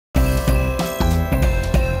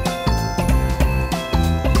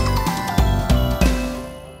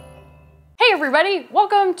everybody,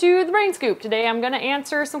 welcome to the Brain Scoop. Today I'm going to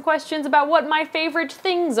answer some questions about what my favorite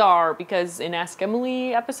things are, because in Ask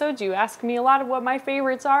Emily episodes you ask me a lot of what my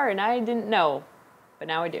favorites are and I didn't know, but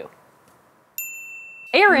now I do.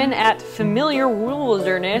 Aaron at Familiar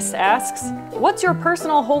Wilderness asks, what's your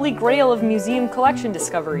personal holy grail of museum collection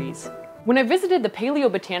discoveries? When I visited the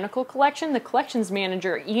Paleobotanical Collection, the collections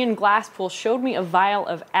manager, Ian Glasspool, showed me a vial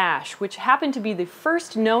of ash, which happened to be the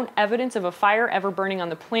first known evidence of a fire ever burning on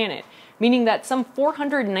the planet, meaning that some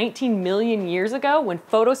 419 million years ago, when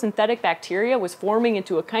photosynthetic bacteria was forming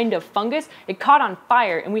into a kind of fungus, it caught on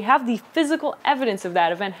fire, and we have the physical evidence of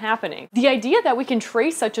that event happening. The idea that we can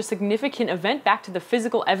trace such a significant event back to the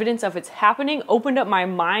physical evidence of its happening opened up my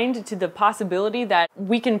mind to the possibility that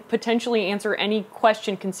we can potentially answer any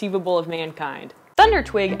question conceivable of mankind.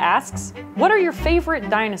 Thundertwig asks, what are your favorite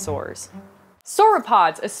dinosaurs?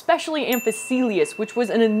 Sauropods, especially Amphicoelius, which was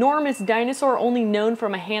an enormous dinosaur only known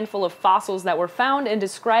from a handful of fossils that were found and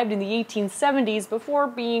described in the 1870s before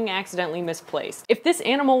being accidentally misplaced. If this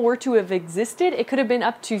animal were to have existed, it could have been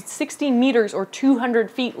up to 60 meters or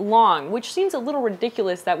 200 feet long, which seems a little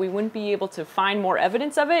ridiculous that we wouldn't be able to find more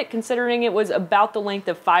evidence of it, considering it was about the length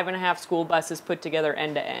of 5.5 school buses put together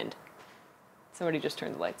end to end. Somebody just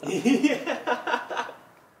turned the lights on. Yeah.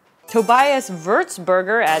 Tobias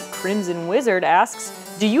Würzberger at Crimson Wizard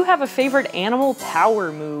asks, do you have a favorite animal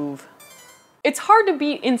power move? It's hard to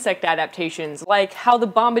beat insect adaptations, like how the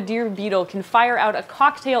bombardier beetle can fire out a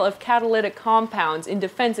cocktail of catalytic compounds in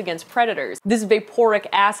defense against predators. This vaporic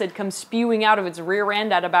acid comes spewing out of its rear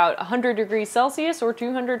end at about 100 degrees Celsius or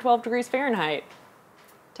 212 degrees Fahrenheit.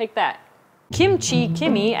 Take that. Kimchi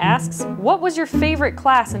Kimmy asks, what was your favorite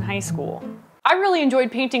class in high school? I really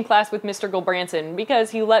enjoyed painting class with Mr. Gulbranson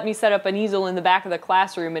because he let me set up an easel in the back of the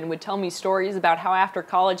classroom and would tell me stories about how after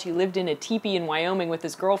college he lived in a teepee in Wyoming with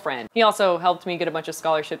his girlfriend. He also helped me get a bunch of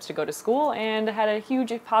scholarships to go to school and had a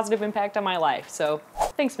huge positive impact on my life, so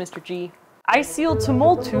thanks, Mr. G. Iceal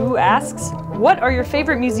Tumultu asks, what are your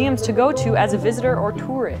favorite museums to go to as a visitor or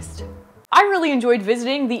tourist? I really enjoyed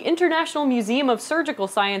visiting the International Museum of Surgical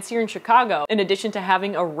Science here in Chicago. In addition to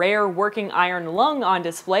having a rare working iron lung on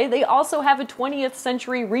display, they also have a 20th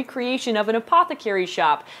century recreation of an apothecary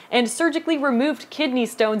shop and surgically removed kidney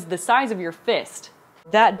stones the size of your fist.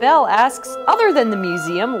 That Bell asks, other than the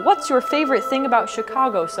museum, what's your favorite thing about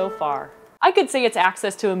Chicago so far? I could say it's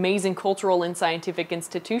access to amazing cultural and scientific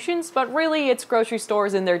institutions, but really it's grocery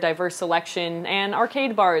stores and their diverse selection, and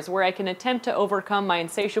arcade bars where I can attempt to overcome my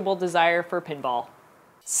insatiable desire for pinball.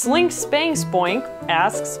 Slink Spang Spoink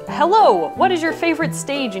asks, hello, what is your favorite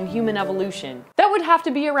stage in human evolution? That would have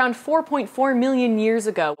to be around 4.4 million years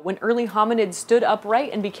ago, when early hominids stood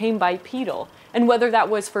upright and became bipedal. And whether that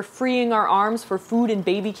was for freeing our arms for food and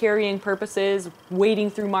baby carrying purposes,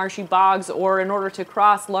 wading through marshy bogs, or in order to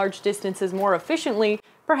cross large distances more efficiently,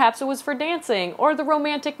 perhaps it was for dancing, or the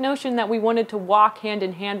romantic notion that we wanted to walk hand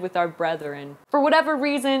in hand with our brethren. For whatever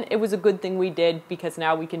reason, it was a good thing we did, because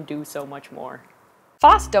now we can do so much more.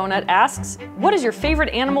 Foss Donut asks, what is your favorite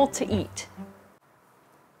animal to eat?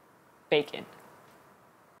 Bacon.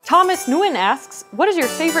 Thomas Nguyen asks, what is your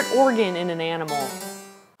favorite organ in an animal?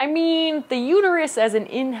 I mean, the uterus as an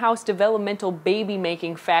in-house developmental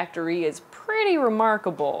baby-making factory is pretty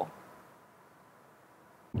remarkable.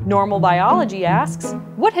 Normal Biology asks,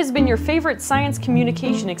 what has been your favorite science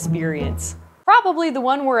communication experience? Probably the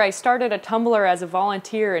one where I started a Tumblr as a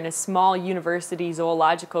volunteer in a small university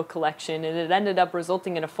zoological collection, and it ended up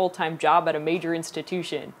resulting in a full-time job at a major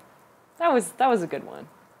institution. That was a good one.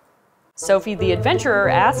 Sophie the Adventurer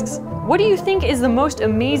asks, what do you think is the most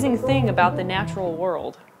amazing thing about the natural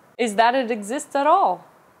world? Is that it exists at all?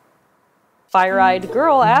 Fire-Eyed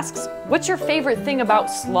Girl asks, what's your favorite thing about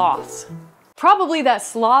sloths? Probably that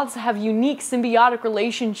sloths have unique symbiotic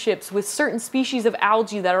relationships with certain species of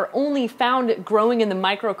algae that are only found growing in the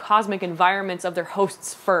microcosmic environments of their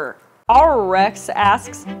host's fur. Rex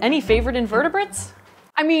asks, any favorite invertebrates?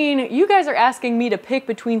 I mean, you guys are asking me to pick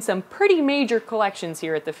between some pretty major collections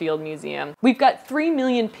here at the Field Museum. We've got 3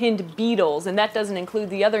 million pinned beetles, and that doesn't include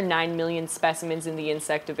the other 9 million specimens in the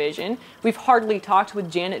insect division. We've hardly talked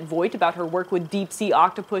with Janet Voigt about her work with deep-sea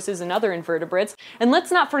octopuses and other invertebrates. And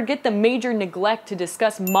let's not forget the major neglect to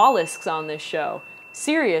discuss mollusks on this show.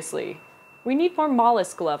 Seriously, we need more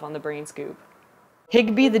mollusk love on the Brain Scoop.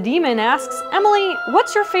 Higby the Demon asks, Emily,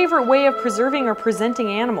 what's your favorite way of preserving or presenting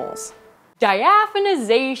animals?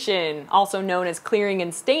 Diaphanization, also known as clearing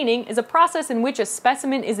and staining, is a process in which a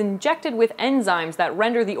specimen is injected with enzymes that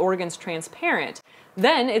render the organs transparent.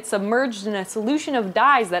 Then it's submerged in a solution of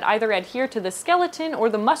dyes that either adhere to the skeleton or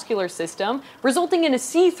the muscular system, resulting in a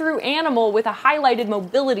see-through animal with a highlighted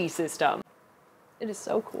mobility system. It is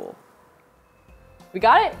so cool. We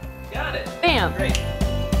got it? Got it. Bam. Great.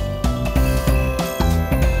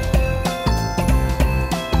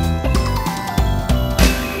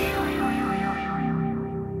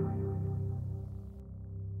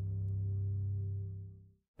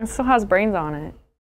 It still has brains on it.